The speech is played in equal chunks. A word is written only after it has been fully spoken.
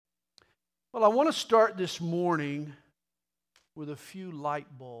Well, I want to start this morning with a few light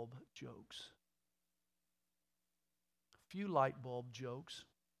bulb jokes. A few light bulb jokes.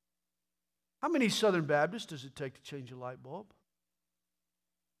 How many Southern Baptists does it take to change a light bulb?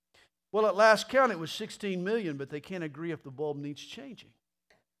 Well, at last count, it was 16 million, but they can't agree if the bulb needs changing.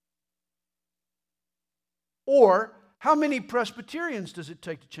 Or, how many Presbyterians does it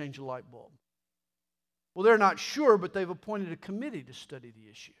take to change a light bulb? Well, they're not sure, but they've appointed a committee to study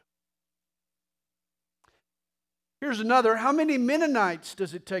the issue. Here's another. How many Mennonites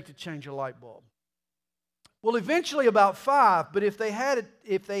does it take to change a light bulb? Well, eventually about 5, but if they had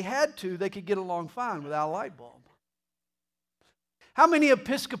to, they could get along fine without a light bulb. How many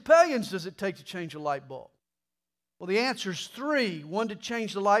Episcopalians does it take to change a light bulb? Well, the answer is 3. 1 to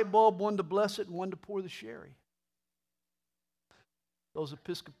change the light bulb, 1 to bless it, and 1 to pour the sherry. Those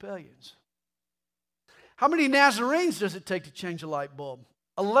Episcopalians. How many Nazarenes does it take to change a light bulb?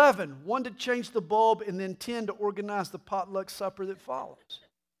 11. 1 to change the bulb, and then 10 to organize the potluck supper that follows.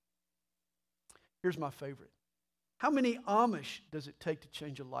 Here's my favorite. How many Amish does it take to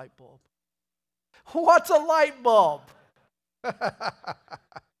change a light bulb? What's a light bulb?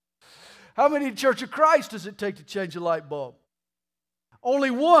 How many Church of Christ does it take to change a light bulb?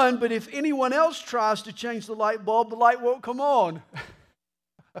 Only 1, but if anyone else tries to change the light bulb, the light won't come on.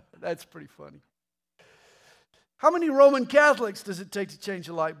 That's pretty funny. How many Roman Catholics does it take to change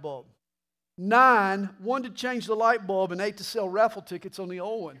a light bulb? 9, 1 to change the light bulb, and 8 to sell raffle tickets on the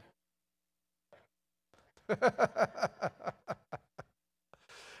old one.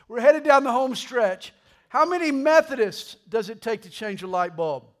 We're headed down the home stretch. How many Methodists does it take to change a light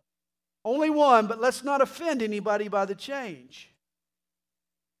bulb? Only 1, but let's not offend anybody by the change.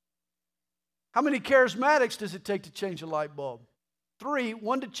 How many Charismatics does it take to change a light bulb? 3,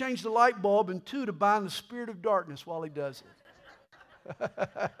 1 to change the light bulb, and 2 to bind the spirit of darkness while he does it.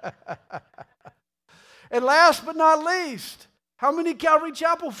 And last but not least, how many Calvary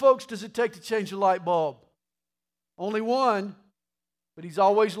Chapel folks does it take to change a light bulb? Only 1, but he's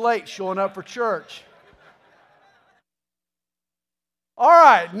always late showing up for church. All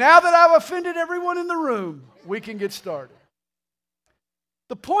right, now that I've offended everyone in the room, we can get started.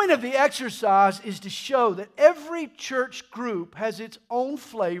 The point of the exercise is to show that every church group has its own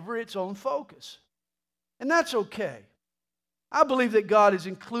flavor, its own focus. And that's okay. I believe that God has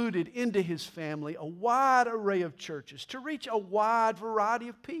included into His family a wide array of churches to reach a wide variety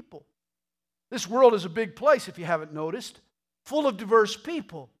of people. This world is a big place, if you haven't noticed, full of diverse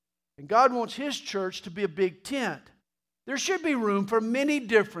people. And God wants His church to be a big tent. There should be room for many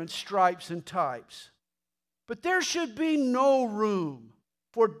different stripes and types. But there should be no room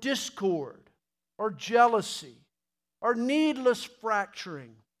for discord or jealousy or needless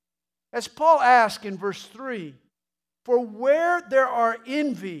fracturing. As Paul asks in verse 3, "For where there are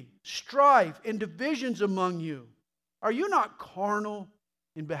envy, strife, and divisions among you, are you not carnal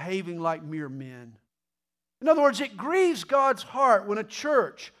in behaving like mere men?" In other words, it grieves God's heart when a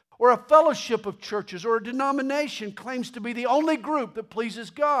church or a fellowship of churches or a denomination claims to be the only group that pleases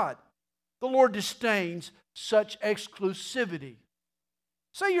God. The Lord disdains such exclusivity.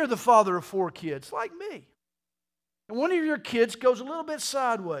 Say you're the father of 4 kids, like me, and one of your kids goes a little bit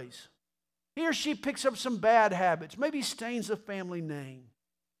sideways. He or she picks up some bad habits, maybe stains the family name.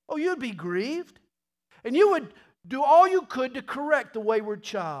 Oh, you'd be grieved, and you would do all you could to correct the wayward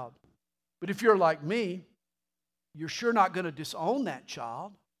child. But if you're like me, you're sure not going to disown that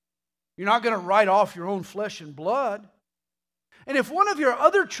child. You're not going to write off your own flesh and blood. And if one of your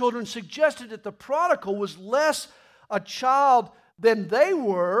other children suggested that the prodigal was less a child than they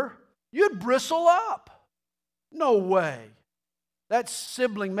were, you'd bristle up. No way. That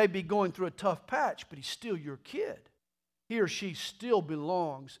sibling may be going through a tough patch, but he's still your kid. He or she still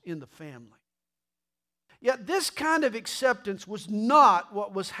belongs in the family. Yet this kind of acceptance was not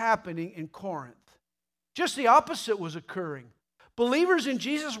what was happening in Corinth. Just the opposite was occurring. Believers in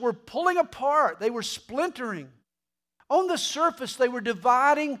Jesus were pulling apart. They were splintering. On the surface, they were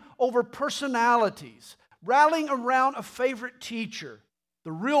dividing over personalities, rallying around a favorite teacher.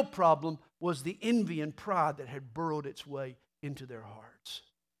 The real problem was the envy and pride that had burrowed its way into their hearts.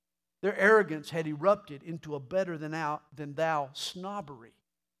 Their arrogance had erupted into a better than thou snobbery.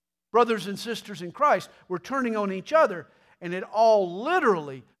 Brothers and sisters in Christ were turning on each other, and it all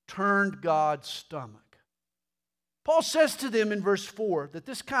literally turned God's stomach. Paul says to them in verse 4 that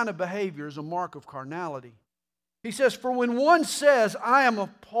this kind of behavior is a mark of carnality. He says, "For when one says, 'I am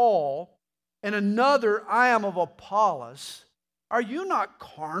of Paul,' and another, 'I am of Apollos,' are you not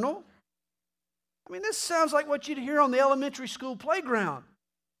carnal?" I mean, this sounds like what you'd hear on the elementary school playground.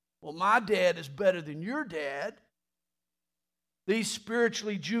 "Well, my dad is better than your dad." These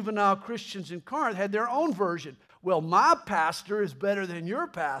spiritually juvenile Christians in Corinth had their own version. Well, my pastor is better than your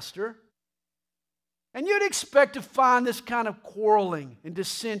pastor. And you'd expect to find this kind of quarreling and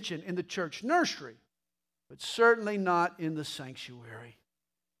dissension in the church nursery, but certainly not in the sanctuary.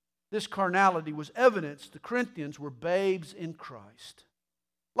 This carnality was evidence the Corinthians were babes in Christ.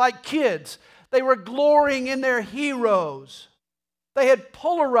 Like kids, they were glorying in their heroes. They had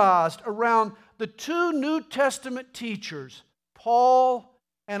polarized around the two New Testament teachers, Paul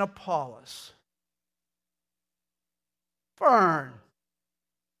and Apollos. Fern,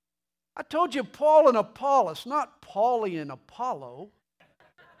 I told you Paul and Apollos, not Paulie and Apollo.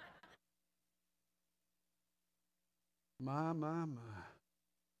 My.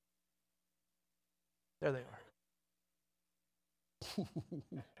 There they are.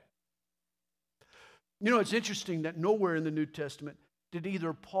 You know, it's interesting that nowhere in the New Testament did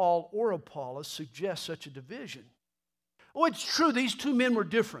either Paul or Apollos suggest such a division. Oh, it's true, these two men were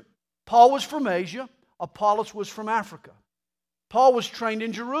different. Paul was from Asia, Apollos was from Africa. Paul was trained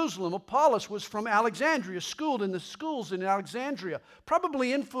in Jerusalem. Apollos was from Alexandria, schooled in the schools in Alexandria,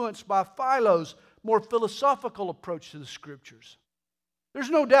 probably influenced by Philo's more philosophical approach to the Scriptures. There's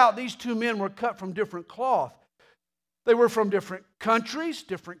no doubt these two men were cut from different cloth. They were from different countries,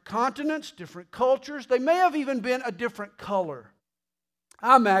 different continents, different cultures. They may have even been a different color.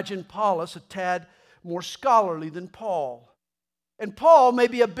 I imagine Apollos a tad more scholarly than Paul. And Paul may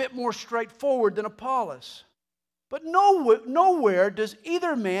be a bit more straightforward than Apollos. But nowhere does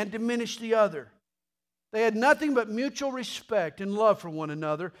either man diminish the other. They had nothing but mutual respect and love for one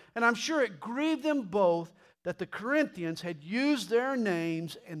another, and I'm sure it grieved them both that the Corinthians had used their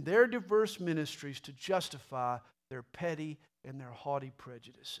names and their diverse ministries to justify their petty and their haughty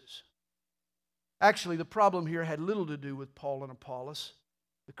prejudices. Actually, the problem here had little to do with Paul and Apollos.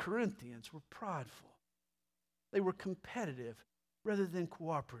 The Corinthians were prideful. They were competitive rather than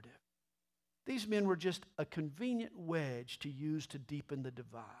cooperative. These men were just a convenient wedge to use to deepen the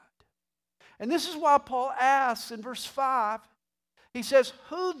divide. And this is why Paul asks in verse 5, he says,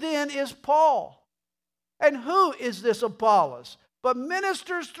 "Who then is Paul? And who is this Apollos? But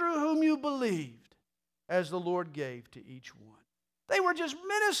ministers through whom you believed, as the Lord gave to each one." They were just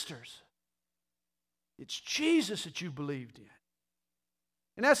ministers. It's Jesus that you believed in.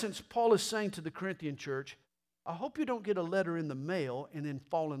 In essence, Paul is saying to the Corinthian church, I hope you don't get a letter in the mail and then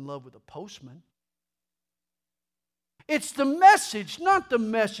fall in love with a postman. It's the message, not the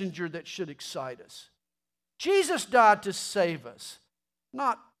messenger, that should excite us. Jesus died to save us,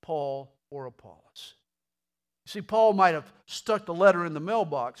 not Paul or Apollos. See, Paul might have stuck the letter in the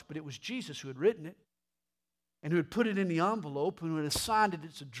mailbox, but it was Jesus who had written it and who had put it in the envelope and who had assigned it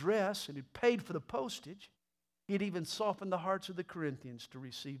its address and had paid for the postage. He had even softened the hearts of the Corinthians to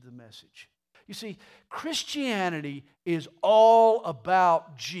receive the message. You see, Christianity is all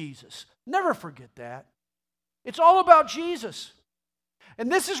about Jesus. Never forget that. It's all about Jesus. And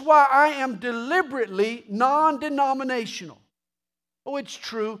this is why I am deliberately non-denominational. Oh, it's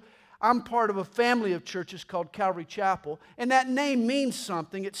true. I'm part of a family of churches called Calvary Chapel, and that name means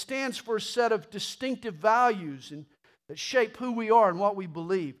something. It stands for a set of distinctive values that shape who we are and what we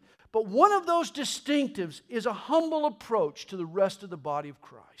believe. But one of those distinctives is a humble approach to the rest of the body of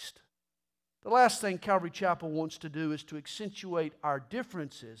Christ. The last thing Calvary Chapel wants to do is to accentuate our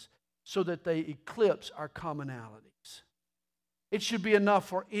differences so that they eclipse our commonalities. It should be enough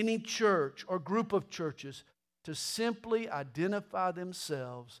for any church or group of churches to simply identify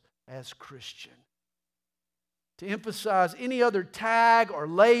themselves as Christian. To emphasize any other tag or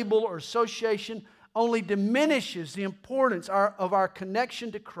label or association only diminishes the importance of our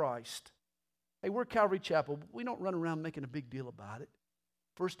connection to Christ. Hey, we're Calvary Chapel, but we don't run around making a big deal about it.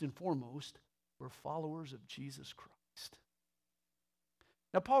 First and foremost, we're followers of Jesus Christ.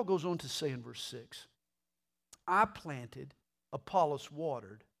 Now, Paul goes on to say in verse 6, I planted, Apollos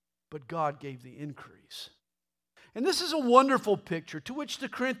watered, but God gave the increase. And this is a wonderful picture to which the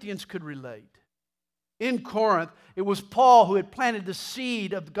Corinthians could relate. In Corinth, it was Paul who had planted the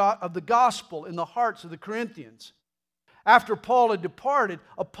seed of the gospel in the hearts of the Corinthians. After Paul had departed,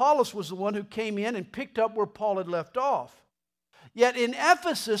 Apollos was the one who came in and picked up where Paul had left off. Yet in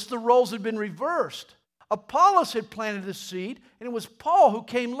Ephesus, the roles had been reversed. Apollos had planted the seed, and it was Paul who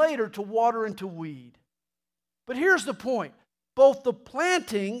came later to water and to weed. But here's the point. Both the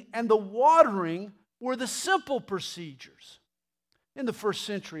planting and the watering were the simple procedures. In the first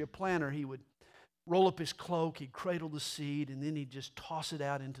century, a planter, he would roll up his cloak, he'd cradle the seed, and then he'd just toss it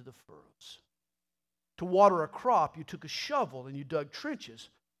out into the furrows. To water a crop, you took a shovel and you dug trenches,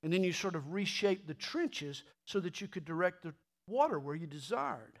 and then you sort of reshaped the trenches so that you could direct the water where you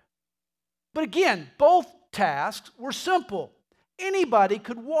desired. But again, both tasks were simple. anybody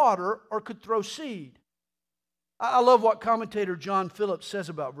could water or could throw seed. I love what commentator John Phillips says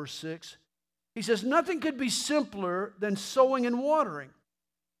about verse 6. He says, nothing could be simpler than sowing and watering.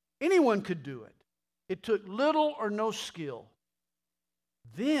 Anyone could do it. It took little or no skill.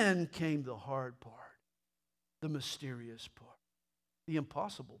 Then came the hard part, the mysterious part, the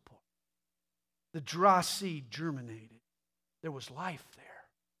impossible part. The dry seed germinated. There was life there.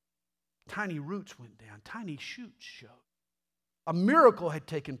 Tiny roots went down. Tiny shoots showed. A miracle had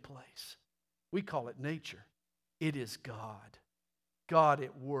taken place. We call it nature. It is God. God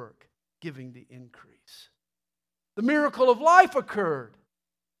at work, giving the increase. The miracle of life occurred.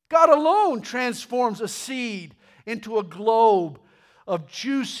 God alone transforms a seed into a globe of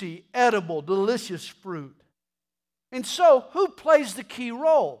juicy, edible, delicious fruit. And so, who plays the key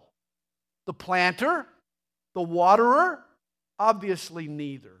role? The planter? The waterer? Obviously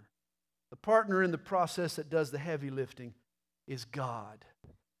neither. The partner in the process that does the heavy lifting is God,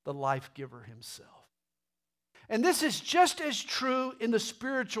 the life giver himself. And this is just as true in the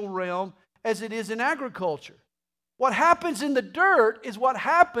spiritual realm as it is in agriculture. What happens in the dirt is what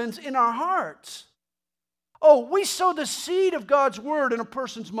happens in our hearts. Oh, we sow the seed of God's word in a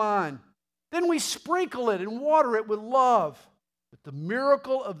person's mind. Then we sprinkle it and water it with love. But the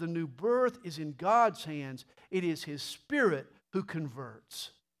miracle of the new birth is in God's hands. It is His Spirit who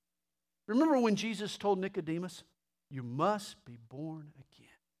converts. Remember when Jesus told Nicodemus, you must be born again.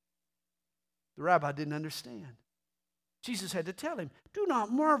 The rabbi didn't understand. Jesus had to tell him, do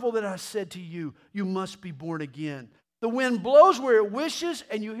not marvel that I said to you, you must be born again. The wind blows where it wishes,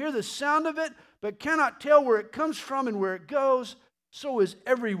 and you hear the sound of it, but cannot tell where it comes from and where it goes. So is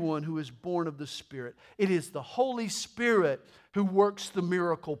everyone who is born of the Spirit. It is the Holy Spirit who works the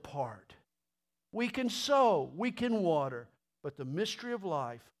miracle part. We can sow, we can water, but the mystery of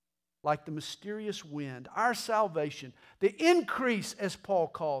life, like the mysterious wind, our salvation, the increase, as Paul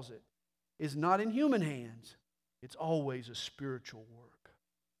calls it, is not in human hands. It's always a spiritual work.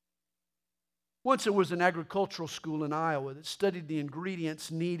 Once there was an agricultural school in Iowa that studied the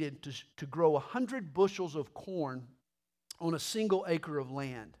ingredients needed to grow 100 bushels of corn on a single acre of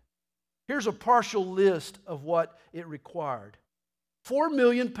land. Here's a partial list of what it required. 4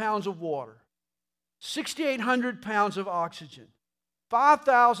 million pounds of water, 6,800 pounds of oxygen,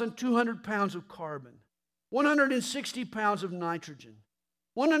 5,200 pounds of carbon, 160 pounds of nitrogen,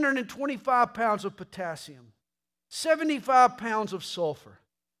 125 pounds of potassium, 75 pounds of sulfur,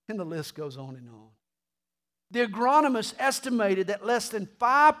 and the list goes on and on. The agronomists estimated that less than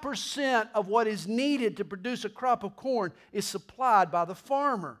 5% of what is needed to produce a crop of corn is supplied by the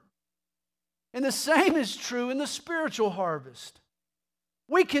farmer. And the same is true in the spiritual harvest.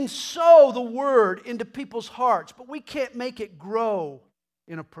 We can sow the word into people's hearts, but we can't make it grow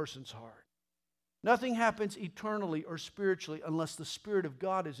in a person's heart. Nothing happens eternally or spiritually unless the Spirit of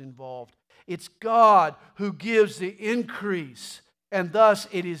God is involved. It's God who gives the increase, and thus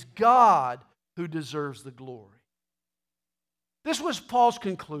it is God who deserves the glory. This was Paul's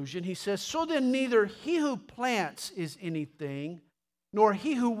conclusion. He says, so then neither he who plants is anything, nor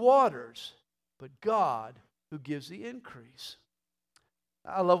he who waters, but God who gives the increase.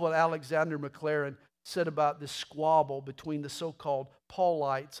 I love what Alexander McLaren said about this squabble between the so-called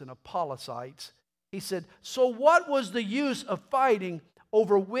Paulites and Apollosites. He said, so what was the use of fighting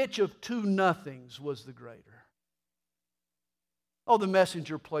over which of two nothings was the greater? Oh, the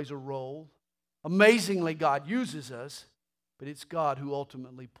messenger plays a role. Amazingly, God uses us, but it's God who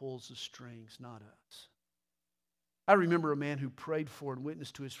ultimately pulls the strings, not us. I remember a man who prayed for and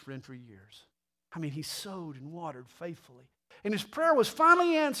witnessed to his friend for years. I mean, he sowed and watered faithfully. And his prayer was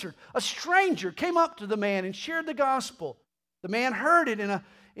finally answered. A stranger came up to the man and shared the gospel. The man heard it in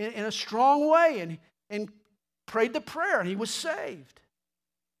a strong way and prayed the prayer, and he was saved.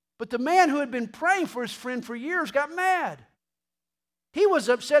 But the man who had been praying for his friend for years got mad. He was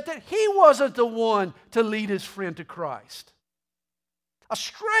upset that he wasn't the one to lead his friend to Christ. A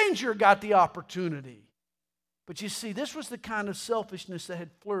stranger got the opportunity. But you see, this was the kind of selfishness that had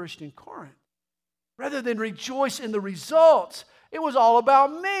flourished in Corinth. Rather than rejoice in the results, it was all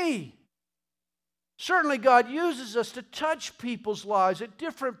about me. Certainly God uses us to touch people's lives at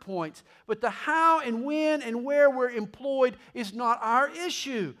different points, but the how and when and where we're employed is not our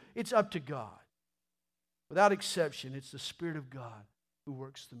issue. It's up to God. Without exception, it's the Spirit of God who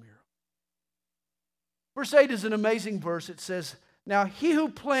works the miracle. Verse 8 is an amazing verse. It says, now he who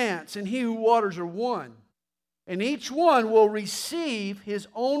plants and he who waters are one, and each one will receive his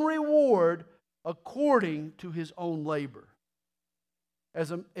own reward according to his own labor.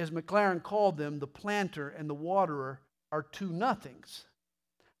 As McLaren called them, the planter and the waterer are two nothings.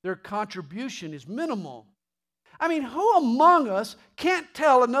 Their contribution is minimal. I mean, who among us can't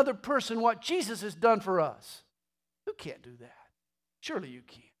tell another person what Jesus has done for us? Who can't do that? Surely you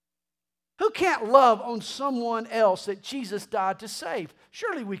can. Who can't love on someone else that Jesus died to save?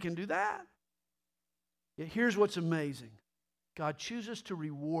 Surely we can do that. Yet here's what's amazing. God chooses to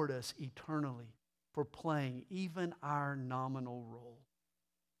reward us eternally for playing even our nominal role.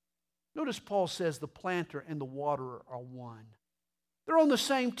 Notice Paul says the planter and the waterer are one. They're on the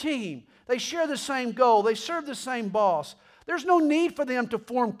same team. They share the same goal. They serve the same boss. There's no need for them to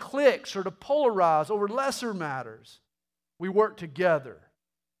form cliques or to polarize over lesser matters. We work together.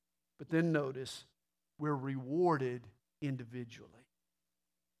 But then notice, we're rewarded individually.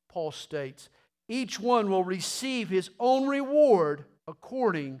 Paul states, each one will receive his own reward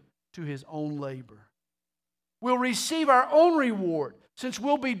according to his own labor. We'll receive our own reward since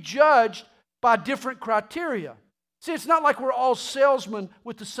we'll be judged by different criteria. See, it's not like we're all salesmen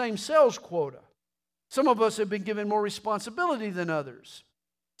with the same sales quota. Some of us have been given more responsibility than others.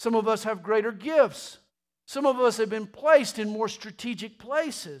 Some of us have greater gifts. Some of us have been placed in more strategic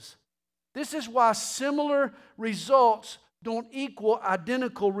places. This is why similar results don't equal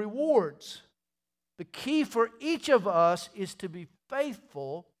identical rewards. The key for each of us is to be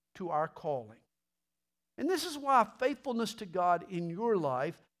faithful to our calling. And this is why faithfulness to God in your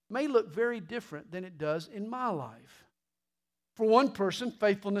life may look very different than it does in my life. For one person,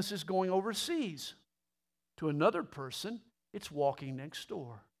 faithfulness is going overseas. To another person, it's walking next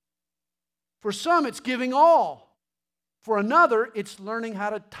door. For some, it's giving all. For another, it's learning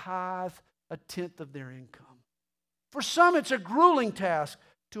how to tithe 1/10 of their income. For some, it's a grueling task.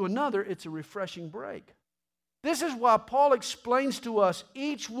 To another, it's a refreshing break. This is why Paul explains to us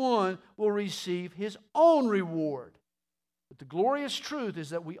each one will receive his own reward. But the glorious truth is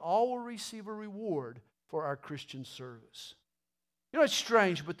that we all will receive a reward for our Christian service. You know, it's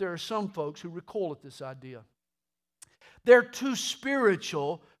strange, but there are some folks who recoil at this idea. They're too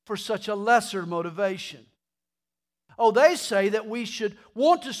spiritual for such a lesser motivation. Oh, they say that we should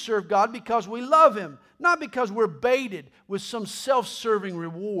want to serve God because we love Him, not because we're baited with some self-serving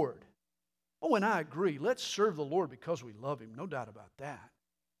reward. Oh, and I agree. Let's serve the Lord because we love Him. No doubt about that.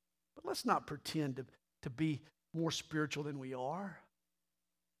 But let's not pretend to be more spiritual than we are.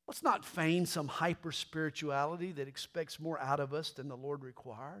 Let's not feign some hyper-spirituality that expects more out of us than the Lord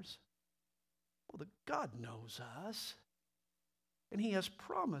requires. Well, God knows us, and He has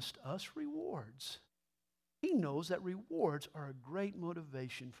promised us rewards. He knows that rewards are a great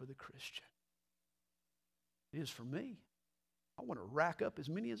motivation for the Christian. It is for me. I want to rack up as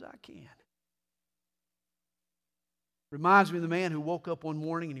many as I can. Reminds me of the man who woke up one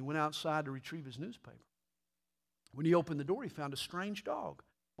morning and he went outside to retrieve his newspaper. When he opened the door, he found a strange dog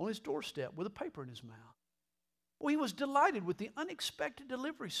on his doorstep with a paper in his mouth. Well, he was delighted with the unexpected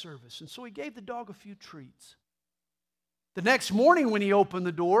delivery service, and so he gave the dog a few treats. The next morning when he opened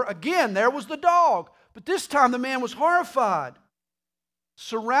the door, again, there was the dog. But this time the man was horrified.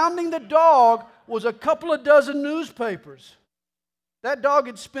 Surrounding the dog was a couple of dozen newspapers. That dog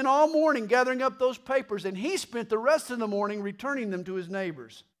had spent all morning gathering up those papers, and he spent the rest of the morning returning them to his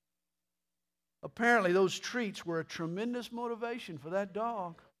neighbors. Apparently, those treats were a tremendous motivation for that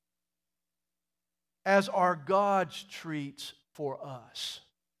dog, as are God's treats for us.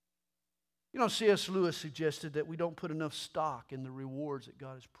 You know, C.S. Lewis suggested that we don't put enough stock in the rewards that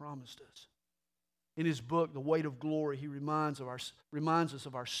God has promised us. In his book, The Weight of Glory, he reminds us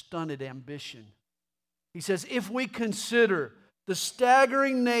of our stunted ambition. He says, if we consider the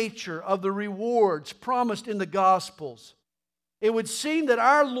staggering nature of the rewards promised in the Gospels, it would seem that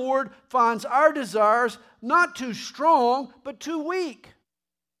our Lord finds our desires not too strong, but too weak.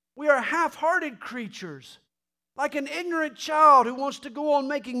 We are half-hearted creatures, like an ignorant child who wants to go on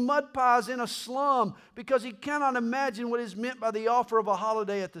making mud pies in a slum because he cannot imagine what is meant by the offer of a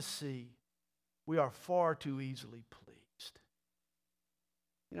holiday at the sea. We are far too easily pleased.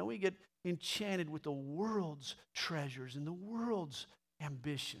 You know, we get enchanted with the world's treasures and the world's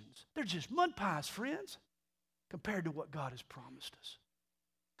ambitions. They're just mud pies, friends, compared to what God has promised us.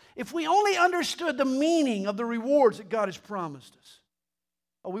 If we only understood the meaning of the rewards that God has promised us,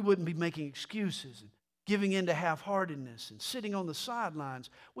 we wouldn't be making excuses and giving in to half-heartedness and sitting on the sidelines.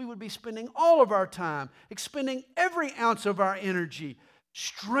 We would be spending all of our time, expending every ounce of our energy,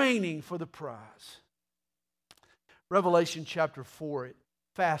 straining for the prize. Revelation chapter 4, it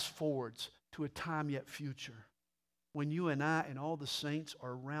fast forwards to a time yet future when you and I and all the saints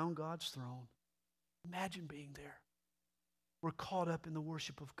are around God's throne. Imagine being there. We're caught up in the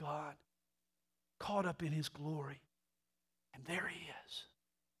worship of God, caught up in His glory. And there He is,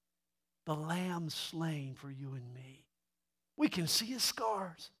 the Lamb slain for you and me. We can see His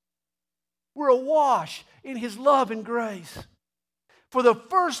scars. We're awash in His love and grace. For the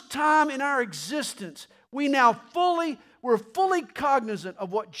first time in our existence, we're fully cognizant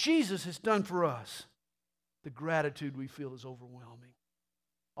of what Jesus has done for us. The gratitude we feel is overwhelming.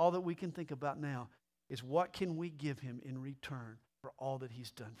 All that we can think about now is what can we give Him in return for all that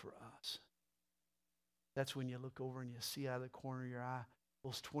He's done for us. That's when you look over and you see out of the corner of your eye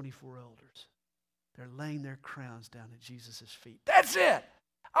those 24 elders. They're laying their crowns down at Jesus' feet. That's it.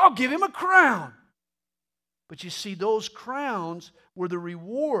 I'll give Him a crown. But you see, those crowns were the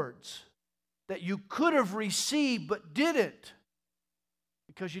rewards that you could have received but didn't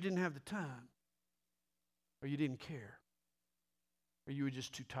because you didn't have the time, or you didn't care, or you were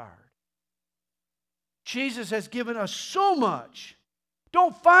just too tired. Jesus has given us so much.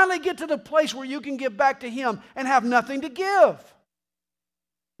 Don't finally get to the place where you can give back to Him and have nothing to give.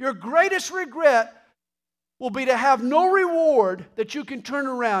 Your greatest regret will be to have no reward that you can turn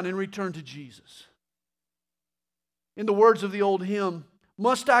around and return to Jesus. In the words of the old hymn,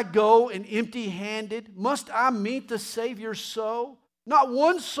 must I go and empty-handed? Must I meet the Savior so? Not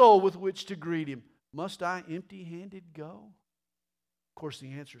one soul with which to greet Him. Must I empty-handed go? Of course,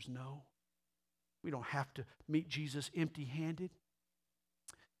 the answer is no. We don't have to meet Jesus empty-handed.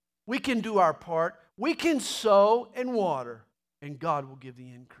 We can do our part. We can sow and water, and God will give the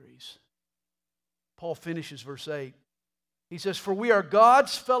increase. Paul finishes verse 8. He says, for we are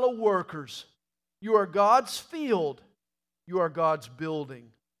God's fellow workers. You are God's field. You are God's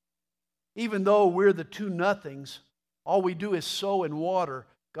building. Even though we're the two nothings, all we do is sow and water,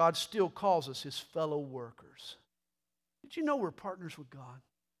 God still calls us His fellow workers. Did you know we're partners with God?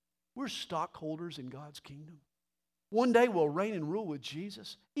 We're stockholders in God's kingdom. One day we'll reign and rule with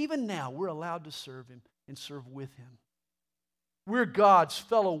Jesus. Even now, we're allowed to serve Him and serve with Him. We're God's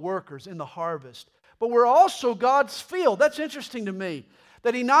fellow workers in the harvest, but we're also God's field. That's interesting to me,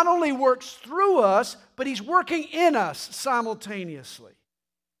 that He not only works through us, but He's working in us simultaneously.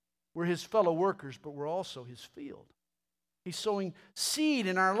 We're His fellow workers, but we're also His field. He's sowing seed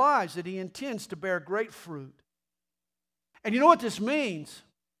in our lives that He intends to bear great fruit. And you know what this means?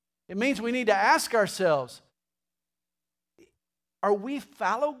 It means we need to ask ourselves, are we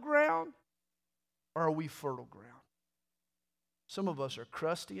fallow ground or are we fertile ground? Some of us are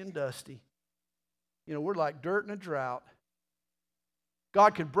crusty and dusty. You know, we're like dirt in a drought.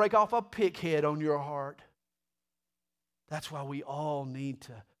 God could break off a pick head on your heart. That's why we all need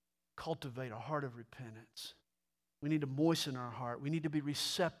to cultivate a heart of repentance. We need to moisten our heart. We need to be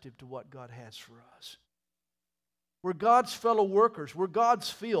receptive to what God has for us. We're God's fellow workers. We're God's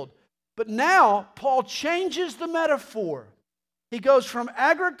field. But now, Paul changes the metaphor. He goes from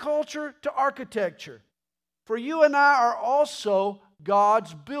agriculture to architecture. For you and I are also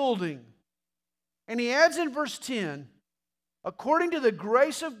God's building. And he adds in verse 10, according to the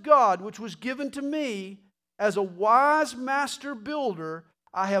grace of God which was given to me, as a wise master builder,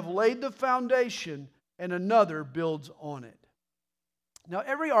 I have laid the foundation, and another builds on it. Now,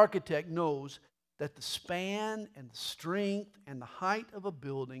 every architect knows that the span and the strength and the height of a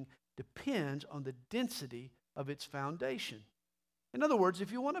building depends on the density of its foundation. In other words,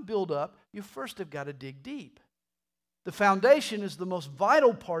 if you want to build up, you first have got to dig deep. The foundation is the most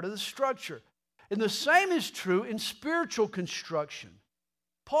vital part of the structure. And the same is true in spiritual construction.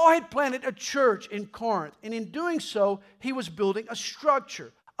 Paul had planted a church in Corinth, and in doing so, he was building a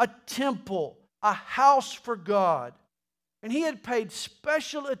structure, a temple, a house for God. And he had paid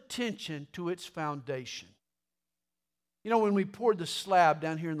special attention to its foundation. You know, when we poured the slab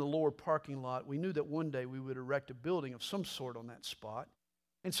down here in the lower parking lot, we knew that one day we would erect a building of some sort on that spot.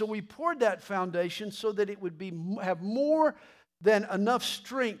 And so we poured that foundation so that it would have more than enough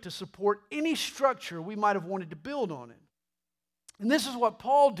strength to support any structure we might have wanted to build on it. And this is what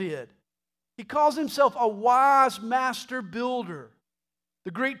Paul did. He calls himself a wise master builder.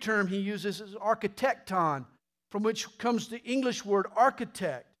 The Greek term he uses is architecton, from which comes the English word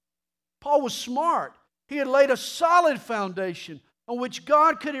architect. Paul was smart. He had laid a solid foundation on which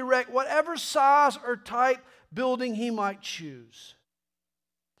God could erect whatever size or type building he might choose.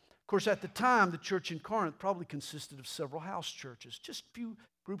 Of course, at the time, the church in Corinth probably consisted of several house churches, just a few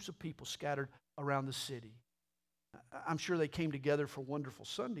groups of people scattered around the city. I'm sure they came together for wonderful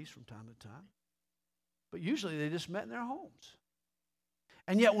Sundays from time to time, but usually they just met in their homes.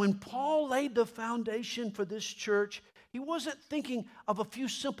 And yet when Paul laid the foundation for this church, he wasn't thinking of a few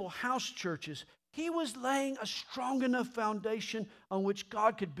simple house churches. He was laying a strong enough foundation on which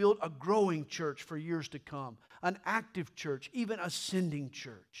God could build a growing church for years to come, an active church, even ascending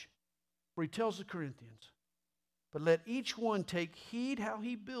church. For he tells the Corinthians, but let each one take heed how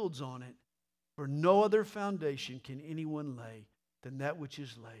he builds on it, for no other foundation can anyone lay than that which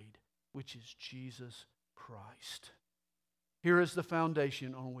is laid, which is Jesus Christ. Here is the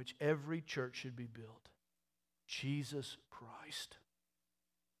foundation on which every church should be built. Jesus Christ.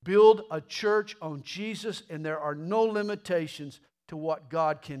 Build a church on Jesus, and there are no limitations to what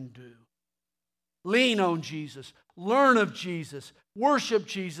God can do. Lean on Jesus. Learn of Jesus. Worship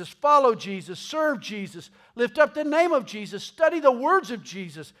Jesus. Follow Jesus. Serve Jesus. Lift up the name of Jesus. Study the words of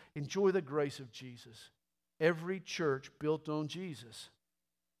Jesus. Enjoy the grace of Jesus. Every church built on Jesus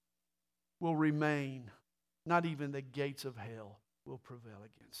will remain. Not even the gates of hell will prevail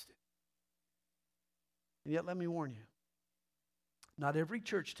against it. And yet, let me warn you, not every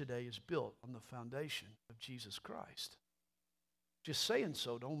church today is built on the foundation of Jesus Christ. Just saying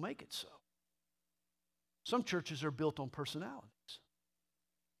so don't make it so. Some churches are built on personalities.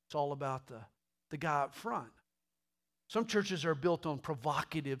 It's all about the guy up front. Some churches are built on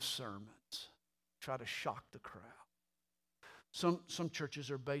provocative sermons, try to shock the crowd. Some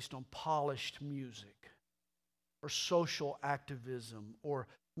churches are based on polished music or social activism or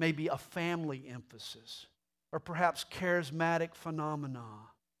maybe a family emphasis or perhaps charismatic phenomena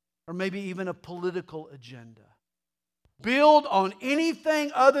or maybe even a political agenda. Build on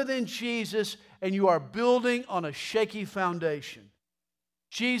anything other than Jesus and you are building on a shaky foundation.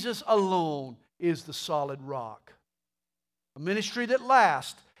 Jesus alone is the solid rock. A ministry that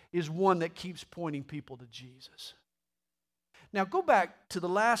lasts is one that keeps pointing people to Jesus. Now go back to the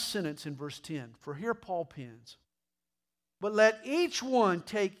last sentence in verse 10, for here Paul pens, but let each one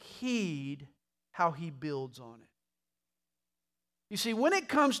take heed how he builds on it. You see, when it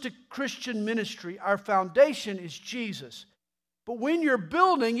comes to Christian ministry, our foundation is Jesus. But when you're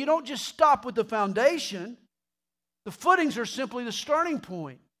building, you don't just stop with the foundation. The footings are simply the starting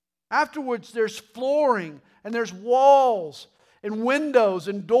point. Afterwards, there's flooring, and there's walls, and windows,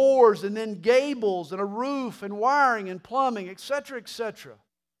 and doors, and then gables, and a roof, and wiring, and plumbing, etc., etc.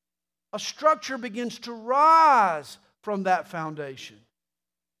 A structure begins to rise from that foundation.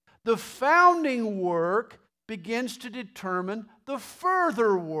 The founding work begins to determine the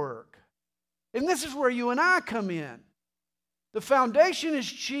further work. And this is where you and I come in. The foundation is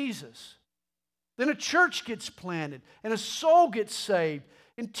Jesus. Then a church gets planted, and a soul gets saved,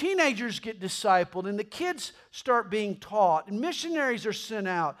 and teenagers get discipled, and the kids start being taught, and missionaries are sent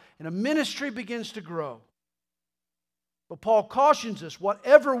out, and a ministry begins to grow. But Paul cautions us,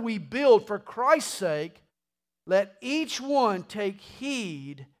 whatever we build for Christ's sake, let each one take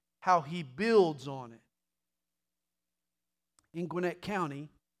heed how he builds on it. In Gwinnett County,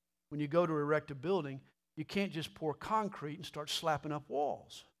 when you go to erect a building, you can't just pour concrete and start slapping up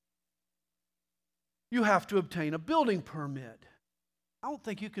walls. You have to obtain a building permit. I don't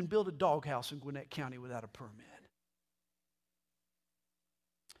think you can build a doghouse in Gwinnett County without a permit.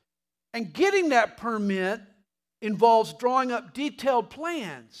 And getting that permit involves drawing up detailed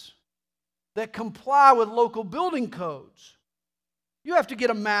plans that comply with local building codes. You have to get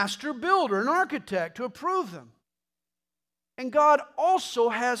a master builder, an architect, to approve them. And God also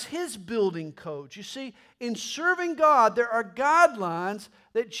has His building codes. You see, in serving God, there are guidelines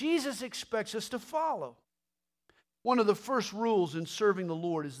that Jesus expects us to follow. One of the first rules in serving the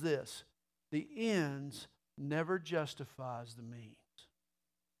Lord is this: the ends never justifies the means.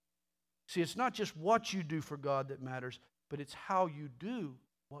 See, it's not just what you do for God that matters, but it's how you do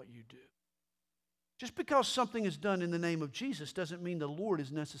what you do. Just because something is done in the name of Jesus doesn't mean the Lord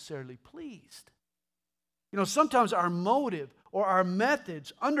is necessarily pleased. You know, sometimes our motive or our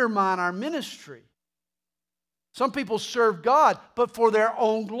methods undermine our ministry. Some people serve God, but for their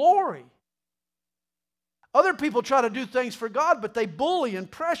own glory. Other people try to do things for God, but they bully and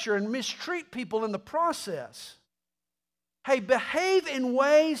pressure and mistreat people in the process. Hey, behave in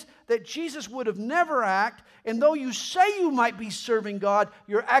ways that Jesus would have never acted, and though you say you might be serving God,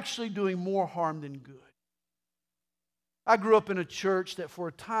 you're actually doing more harm than good. I grew up in a church that for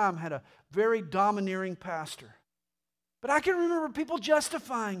a time had a very domineering pastor. But I can remember people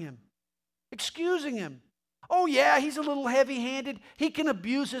justifying him, excusing him. Oh yeah, he's a little heavy-handed. He can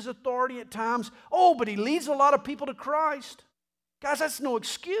abuse his authority at times. Oh, but he leads a lot of people to Christ. Guys, that's no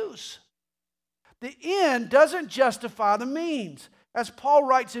excuse. The end doesn't justify the means. As Paul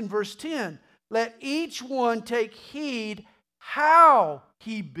writes in verse 10, let each one take heed how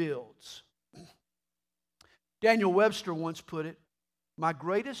he builds. Daniel Webster once put it, my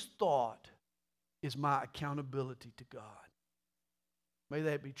greatest thought is my accountability to God. May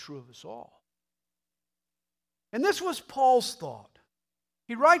that be true of us all. And this was Paul's thought.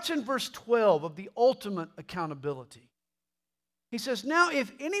 He writes in verse 12 of the ultimate accountability. He says, now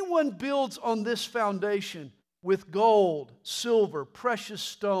if anyone builds on this foundation with gold, silver, precious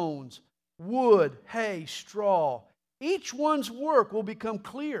stones, wood, hay, straw, each one's work will become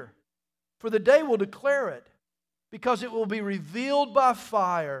clear, For the day will declare it, because it will be revealed by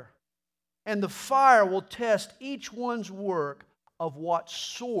fire, and the fire will test each one's work of what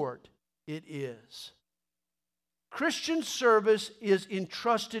sort it is. Christian service is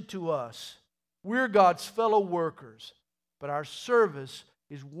entrusted to us. We're God's fellow workers, but our service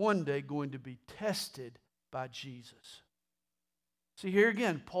is one day going to be tested by Jesus. See, here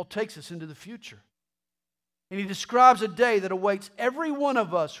again, Paul takes us into the future. And he describes a day that awaits every one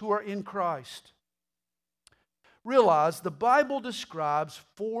of us who are in Christ. Realize the Bible describes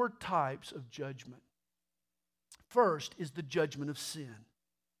 4 types of judgment. First is the judgment of sin.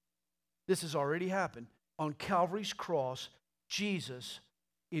 This has already happened. On Calvary's cross, Jesus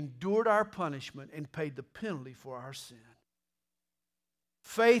endured our punishment and paid the penalty for our sin.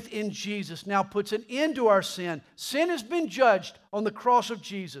 Faith in Jesus now puts an end to our sin. Sin has been judged on the cross of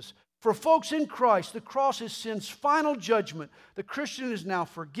Jesus. For folks in Christ, the cross is sin's final judgment. The Christian is now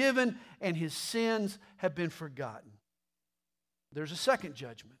forgiven and his sins have been forgotten. There's a second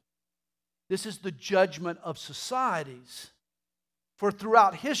judgment. This is the judgment of societies. For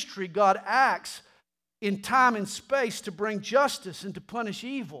throughout history, God acts in time and space to bring justice and to punish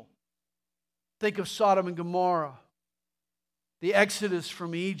evil. Think of Sodom and Gomorrah, the exodus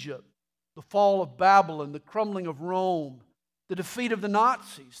from Egypt, the fall of Babylon, the crumbling of Rome, the defeat of the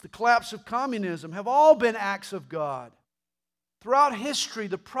Nazis, the collapse of communism have all been acts of God. Throughout history,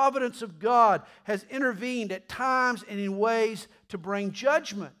 the providence of God has intervened at times and in ways to bring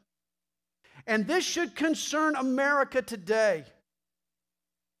judgment. And this should concern America today.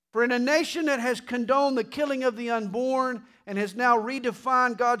 For in a nation that has condoned the killing of the unborn and has now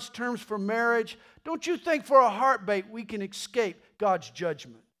redefined God's terms for marriage, don't you think for a heartbeat we can escape God's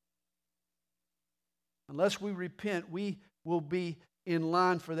judgment? Unless we repent, we will be in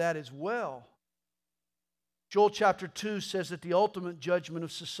line for that as well. Joel chapter 2 says that the ultimate judgment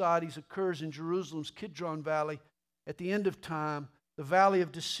of societies occurs in Jerusalem's Kidron Valley at the end of time, the valley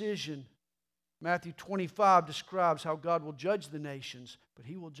of decision. Matthew 25 describes how God will judge the nations, but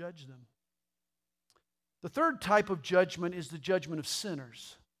He will judge them. The third type of judgment is the judgment of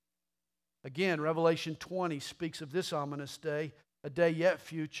sinners. Again, Revelation 20 speaks of this ominous day, a day yet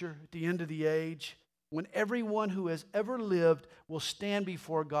future, at the end of the age, when everyone who has ever lived will stand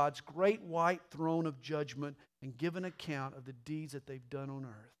before God's great white throne of judgment and give an account of the deeds that they've done on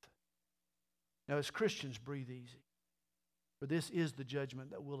earth. Now, as Christians, breathe easy, for this is the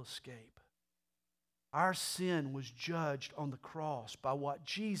judgment that will escape. Our sin was judged on the cross by what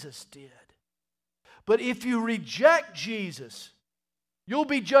Jesus did. But if you reject Jesus, you'll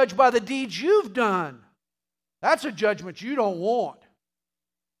be judged by the deeds you've done. That's a judgment you don't want.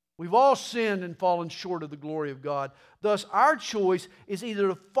 We've all sinned and fallen short of the glory of God. Thus, our choice is either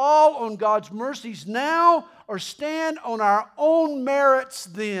to fall on God's mercies now or stand on our own merits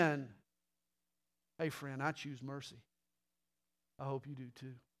then. Hey, friend, I choose mercy. I hope you do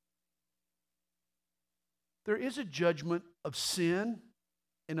too. There is a judgment of sin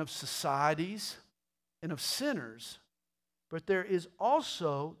and of societies and of sinners, but there is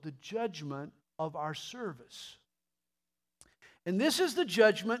also the judgment of our service. And this is the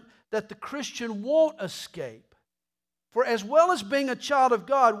judgment that the Christian won't escape. For as well as being a child of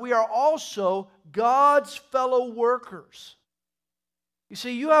God, we are also God's fellow workers. You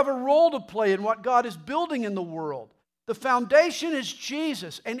see, you have a role to play in what God is building in the world. The foundation is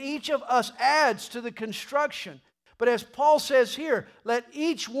Jesus, and each of us adds to the construction. But as Paul says here, let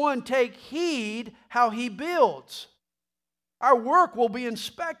each one take heed how he builds. Our work will be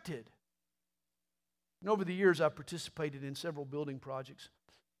inspected. And over the years, I've participated in several building projects.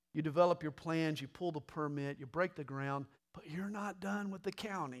 You develop your plans, you pull the permit, you break the ground, but you're not done with the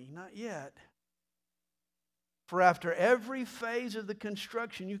county, not yet. For after every phase of the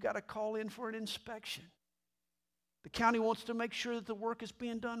construction, you've got to call in for an inspection. The county wants to make sure that the work is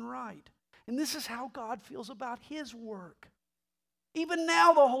being done right. And this is how God feels about His work. Even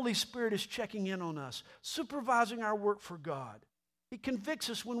now, the Holy Spirit is checking in on us, supervising our work for God. He convicts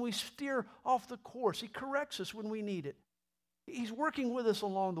us when we steer off the course. He corrects us when we need it. He's working with us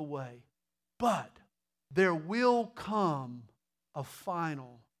along the way. But there will come a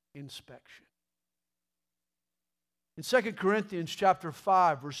final inspection. In 2 Corinthians chapter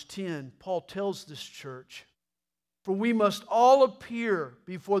 5, verse 10, Paul tells this church, "For we must all appear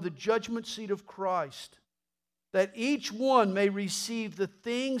before the judgment seat of Christ, that each one may receive the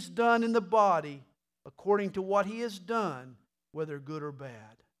things done in the body according to what he has done, whether good or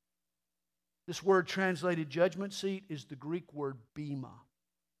bad." This word translated judgment seat is the Greek word bema.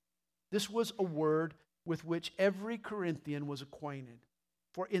 This was a word with which every Corinthian was acquainted.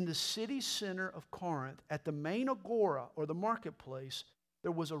 For in the city center of Corinth, at the main agora or the marketplace,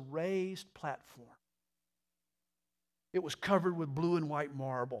 there was a raised platform. It was covered with blue and white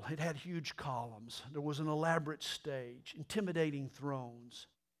marble. It had huge columns. There was an elaborate stage, intimidating thrones.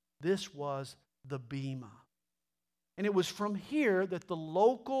 This was the Bema. And it was from here that the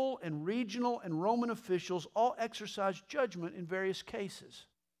local and regional and Roman officials all exercised judgment in various cases.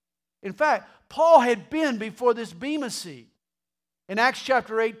 In fact, Paul had been before this Bema seat. In Acts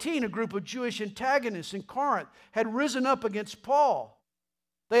chapter 18, a group of Jewish antagonists in Corinth had risen up against Paul.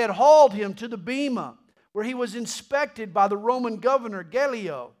 They had hauled him to the Bema, where he was inspected by the Roman governor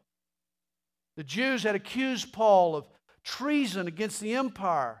Gallio. The Jews had accused Paul of treason against the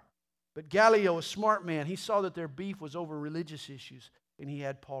empire. But Gallio, a smart man, he saw that their beef was over religious issues, and he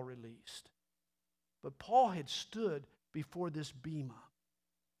had Paul released. But Paul had stood before this Bema.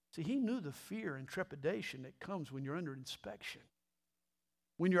 See, he knew the fear and trepidation that comes when you're under inspection,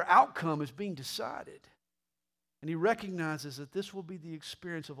 when your outcome is being decided. And he recognizes that this will be the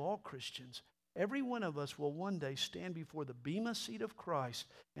experience of all Christians. Every one of us will one day stand before the Bema seat of Christ,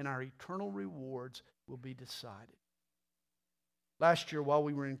 and our eternal rewards will be decided. Last year, while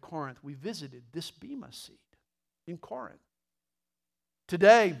we were in Corinth, we visited this Bema seat in Corinth.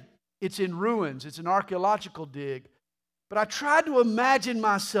 Today, it's in ruins. It's an archaeological dig. But I tried to imagine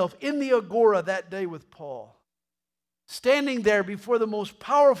myself in the agora that day with Paul, standing there before the most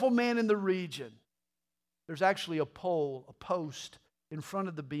powerful man in the region. There's actually a post in front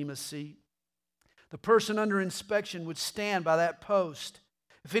of the Bema seat. The person under inspection would stand by that post.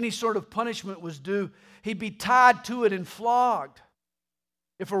 If any sort of punishment was due, he'd be tied to it and flogged.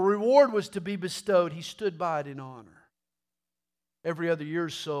 If a reward was to be bestowed, he stood by it in honor. Every other year or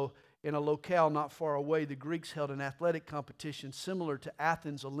so, in a locale not far away, the Greeks held an athletic competition similar to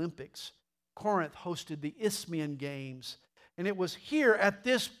Athens' Olympics. Corinth hosted the Isthmian Games. And it was here at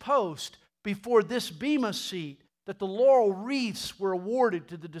this post, before this Bema seat, that the laurel wreaths were awarded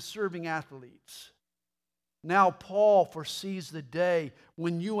to the deserving athletes. Now Paul foresees the day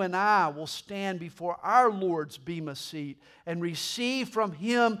when you and I will stand before our Lord's Bema seat and receive from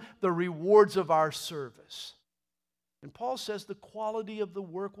Him the rewards of our service. And Paul says the quality of the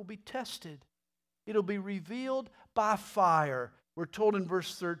work will be tested. It'll be revealed by fire. We're told in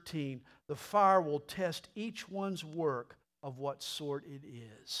verse 13, the fire will test each one's work of what sort it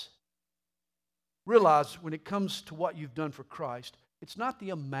is. Realize when it comes to what you've done for Christ, it's not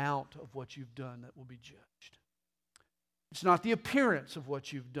the amount of what you've done that will be judged. It's not the appearance of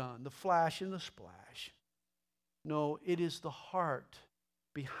what you've done, the flash and the splash. No, it is the heart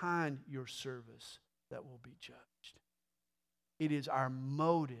behind your service that will be judged. It is our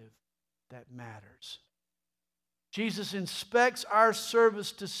motive that matters. Jesus inspects our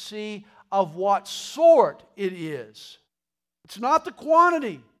service to see of what sort it is. It's not the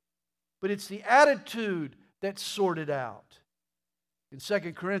quantity, but it's the attitude that's sorted out. In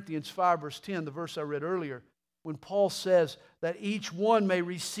 2 Corinthians 5 verse 10, the verse I read earlier, when Paul says that each one may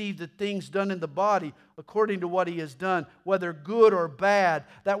receive the things done in the body according to what he has done, whether good or bad.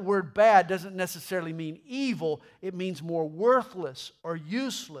 That word bad doesn't necessarily mean evil. It means more worthless or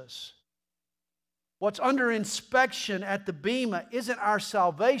useless. What's under inspection at the Bema isn't our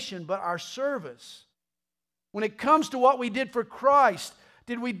salvation, but our service. When it comes to what we did for Christ,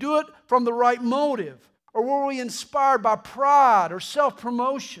 did we do it from the right motive? Or were we inspired by pride or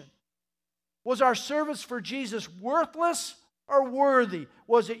self-promotion? Was our service for Jesus worthless or worthy?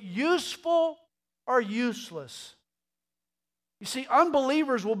 Was it useful or useless? You see,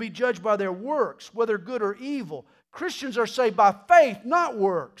 unbelievers will be judged by their works, whether good or evil. Christians are saved by faith, not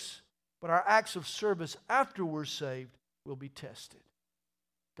works. But our acts of service after we're saved will be tested.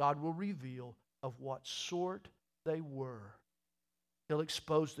 God will reveal of what sort they were. He'll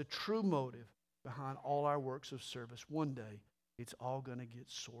expose the true motive behind all our works of service. One day, it's all going to get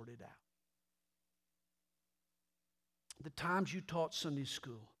sorted out. The times you taught Sunday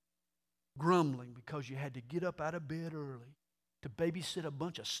school, grumbling because you had to get up out of bed early to babysit a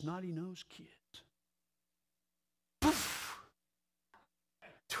bunch of snotty-nosed kids. Poof!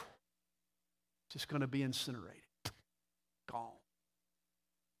 Just going to be incinerated. Gone.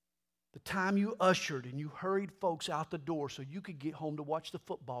 The time you ushered and you hurried folks out the door so you could get home to watch the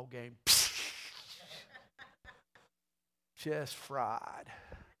football game. Just fried.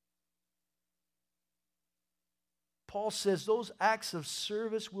 Paul says those acts of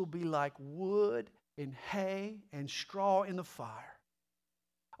service will be like wood and hay and straw in the fire.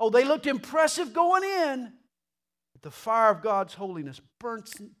 Oh, they looked impressive going in, but the fire of God's holiness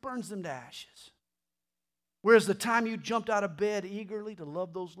burns them to ashes. Whereas the time you jumped out of bed eagerly to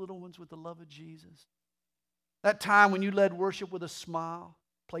love those little ones with the love of Jesus, that time when you led worship with a smile,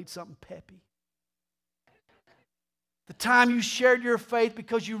 played something peppy, the time you shared your faith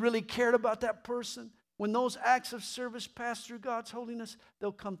because you really cared about that person, when those acts of service pass through God's holiness,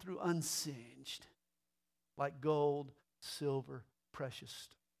 they'll come through unsinged, like gold, silver, precious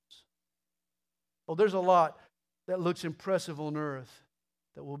stones. Oh, there's a lot that looks impressive on earth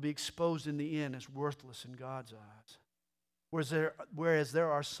that will be exposed in the end as worthless in God's eyes. Whereas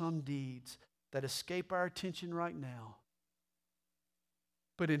there are some deeds that escape our attention right now,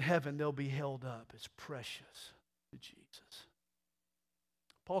 but in heaven they'll be held up as precious to Jesus.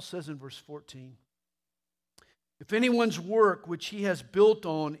 Paul says in verse 14, if anyone's work which he has built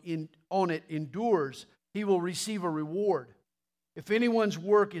on it endures, he will receive a reward. If anyone's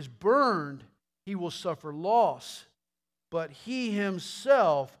work is burned, he will suffer loss, but he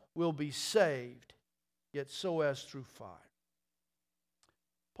himself will be saved, yet so as through fire.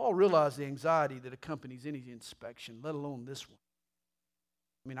 Paul realized the anxiety that accompanies any inspection, let alone this one.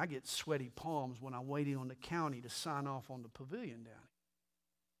 I mean, I get sweaty palms when I'm waiting on the county to sign off on the pavilion down here.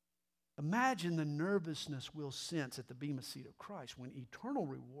 Imagine the nervousness we'll sense at the Bema Seat of Christ when eternal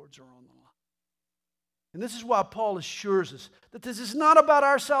rewards are on the line. And this is why Paul assures us that this is not about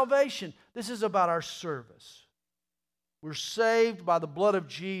our salvation. This is about our service. We're saved by the blood of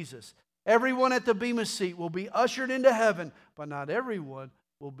Jesus. Everyone at the Bema Seat will be ushered into heaven, but not everyone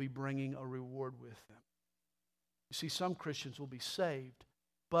will be bringing a reward with them. You see, some Christians will be saved,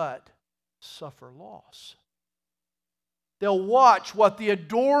 but suffer loss. They'll watch what the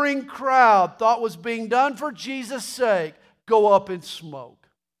adoring crowd thought was being done for Jesus' sake go up in smoke.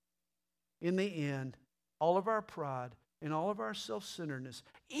 In the end, all of our pride and all of our self-centeredness,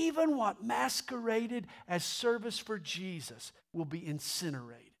 even what masqueraded as service for Jesus, will be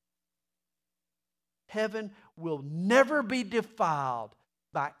incinerated. Heaven will never be defiled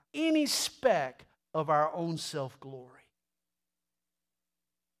by any speck of our own self-glory.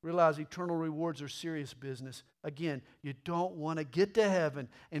 Realize eternal rewards are serious business. Again, you don't want to get to heaven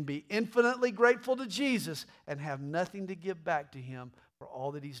and be infinitely grateful to Jesus and have nothing to give back to Him for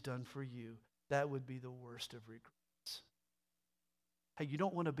all that He's done for you. That would be the worst of regrets. Hey, you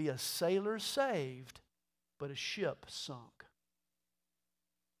don't want to be a sailor saved, but a ship sunk.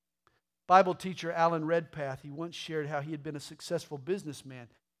 Bible teacher Alan Redpath, he once shared how he had been a successful businessman.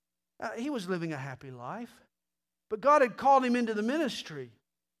 He was living a happy life, but God had called him into the ministry.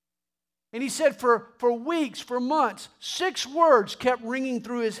 And he said for weeks, for months, 6 words kept ringing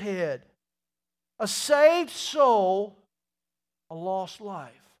through his head. A saved soul, a lost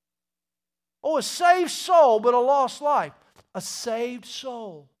life. Oh, a saved soul, but a lost life. A saved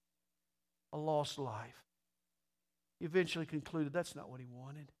soul, a lost life. He eventually concluded that's not what he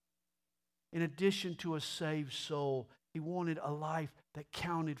wanted. In addition to a saved soul, he wanted a life that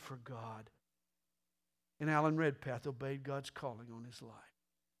counted for God. And Alan Redpath obeyed God's calling on his life.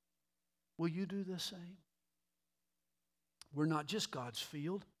 Will you do the same? We're not just God's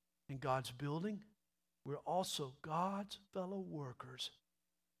field and God's building. We're also God's fellow workers.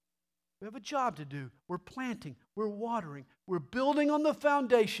 We have a job to do. We're planting. We're watering. We're building on the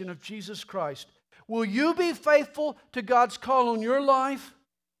foundation of Jesus Christ. Will you be faithful to God's call on your life?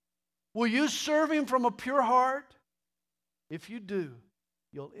 Will you serve Him from a pure heart? If you do,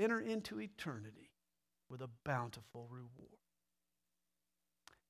 you'll enter into eternity with a bountiful reward.